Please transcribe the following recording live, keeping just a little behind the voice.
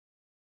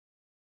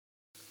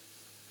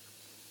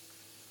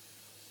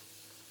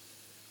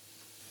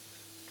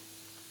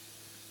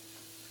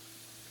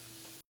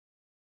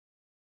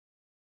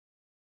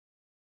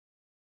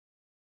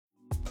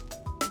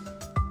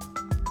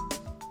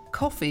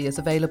Coffee is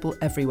available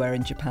everywhere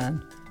in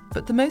Japan,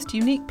 but the most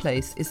unique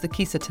place is the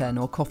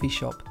Kisaten or coffee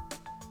shop.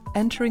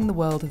 Entering the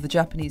world of the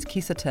Japanese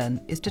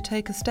Kisaten is to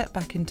take a step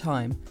back in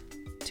time,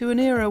 to an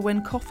era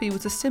when coffee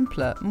was a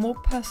simpler, more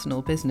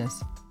personal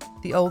business.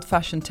 The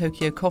old-fashioned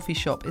Tokyo coffee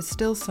shop is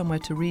still somewhere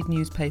to read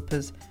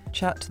newspapers,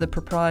 chat to the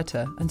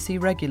proprietor and see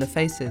regular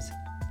faces.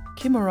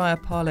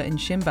 Kimuraya Parlour in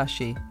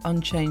Shimbashi,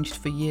 unchanged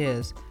for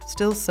years,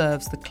 still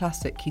serves the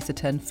classic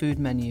Kisaten food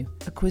menu,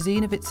 a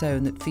cuisine of its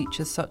own that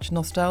features such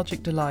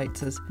nostalgic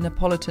delights as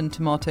Neapolitan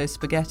tomato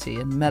spaghetti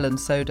and melon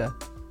soda.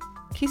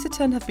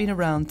 Kisaten have been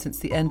around since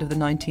the end of the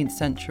 19th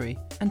century,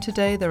 and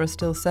today there are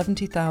still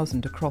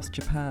 70,000 across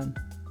Japan.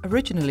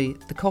 Originally,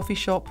 the coffee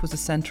shop was a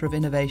centre of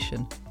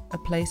innovation, a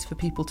place for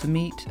people to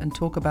meet and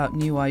talk about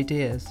new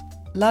ideas.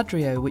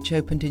 Ladrio, which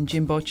opened in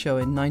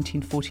Jimbocho in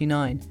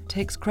 1949,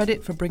 takes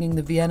credit for bringing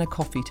the Vienna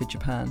coffee to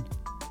Japan.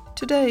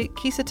 Today,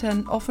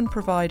 Kisaten often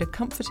provide a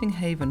comforting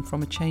haven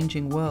from a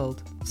changing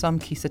world. Some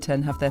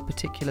Kisaten have their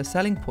particular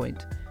selling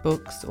point,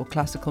 books or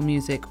classical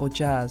music or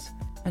jazz,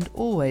 and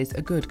always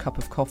a good cup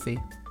of coffee.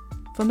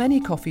 For many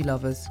coffee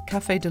lovers,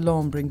 Café de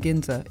l'Ombre in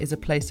Ginza is a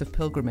place of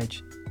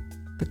pilgrimage.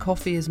 The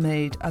coffee is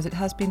made, as it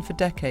has been for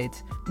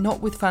decades,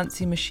 not with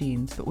fancy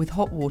machines, but with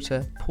hot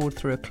water poured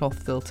through a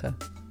cloth filter.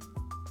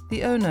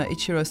 The owner,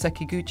 Ichiro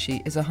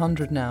Sekiguchi, is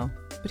 100 now,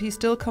 but he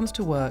still comes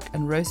to work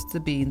and roasts the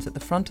beans at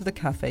the front of the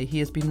cafe he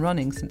has been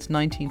running since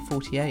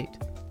 1948.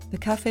 The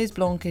Café's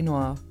Blanc et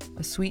Noir,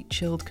 a sweet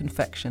chilled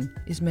confection,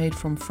 is made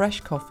from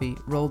fresh coffee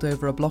rolled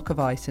over a block of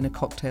ice in a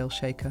cocktail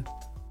shaker.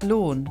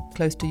 Lawn,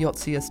 close to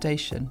Yotsuya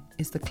Station,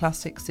 is the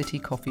classic city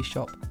coffee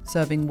shop,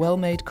 serving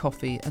well-made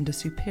coffee and a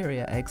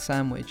superior egg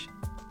sandwich.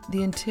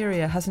 The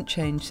interior hasn't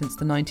changed since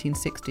the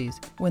 1960s,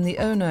 when the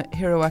owner,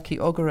 Hiroaki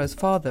Ogura's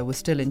father, was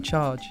still in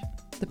charge.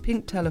 The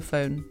pink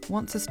telephone,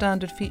 once a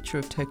standard feature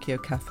of Tokyo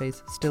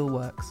cafes, still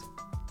works.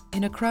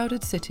 In a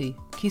crowded city,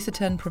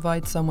 Kisaten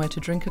provides somewhere to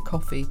drink a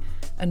coffee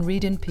and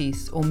read in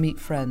peace or meet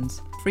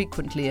friends,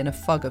 frequently in a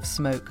fog of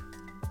smoke.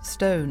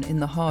 Stone, in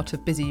the heart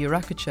of busy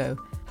Yurakucho,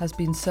 has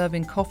been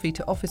serving coffee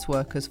to office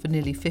workers for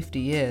nearly 50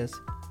 years.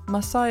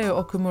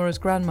 Masayo Okumura's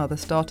grandmother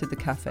started the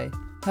cafe.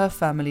 Her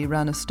family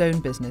ran a stone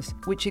business,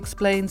 which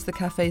explains the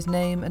cafe's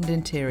name and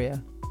interior.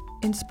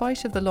 In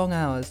spite of the long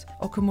hours,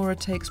 Okumura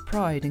takes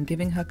pride in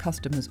giving her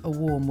customers a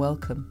warm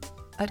welcome.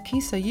 At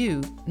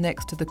Kisayu,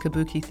 next to the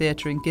Kabuki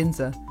Theatre in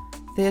Ginza,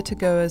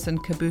 theatre-goers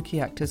and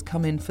kabuki actors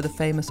come in for the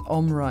famous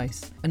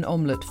rice, an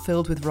omelette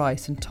filled with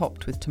rice and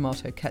topped with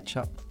tomato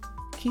ketchup.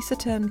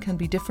 Kisaten can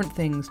be different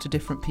things to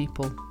different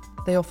people.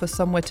 They offer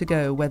somewhere to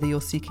go whether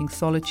you're seeking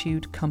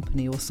solitude,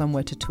 company or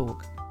somewhere to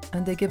talk.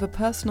 And they give a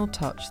personal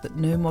touch that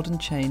no modern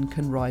chain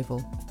can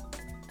rival.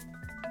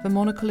 For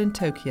Monocle in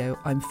Tokyo,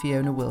 I'm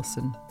Fiona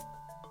Wilson.